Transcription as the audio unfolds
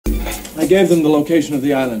I gave them the location of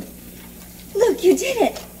the island. Look, you did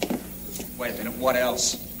it. Wait a minute, what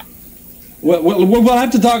else? We'll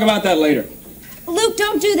have to talk about that later. Luke,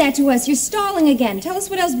 don't do that to us. You're stalling again. Tell us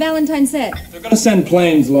what else Valentine said. They're gonna send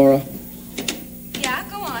planes, Laura. Yeah,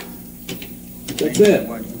 go on. That's it.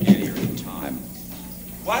 Won't get here in time.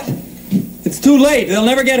 What? It's too late. They'll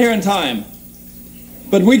never get here in time.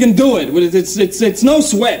 But we can do it. It's no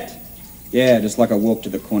sweat. Yeah, just like I walked to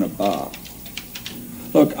the corner bar.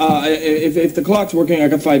 Look, if the clock's working, I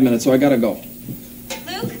got 5 minutes, so I gotta go.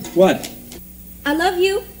 Luke? What? I love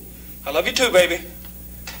you. I love you too, baby.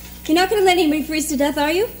 You're not going to let anybody freeze to death,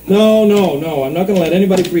 are you? No. I'm not gonna let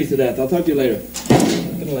anybody freeze to death. I'll talk to you later.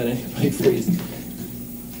 I'm not gonna let anybody freeze.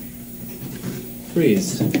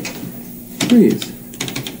 Freeze.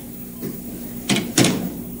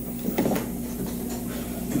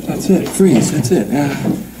 That's it. Freeze. That's it.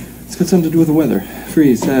 It's got something to do with the weather.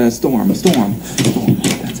 Freeze. Storm. That's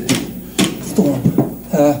it. Storm.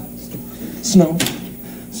 Snow.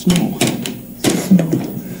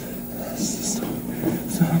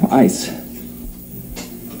 Ice.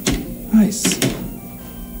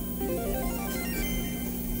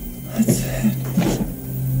 That's it.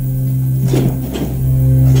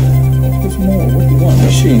 There's more. What do you want?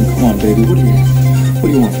 Machine. Come on, baby. What do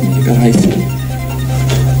you want from me? You got ice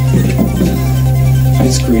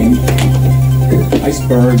cream.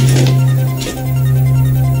 Iceberg.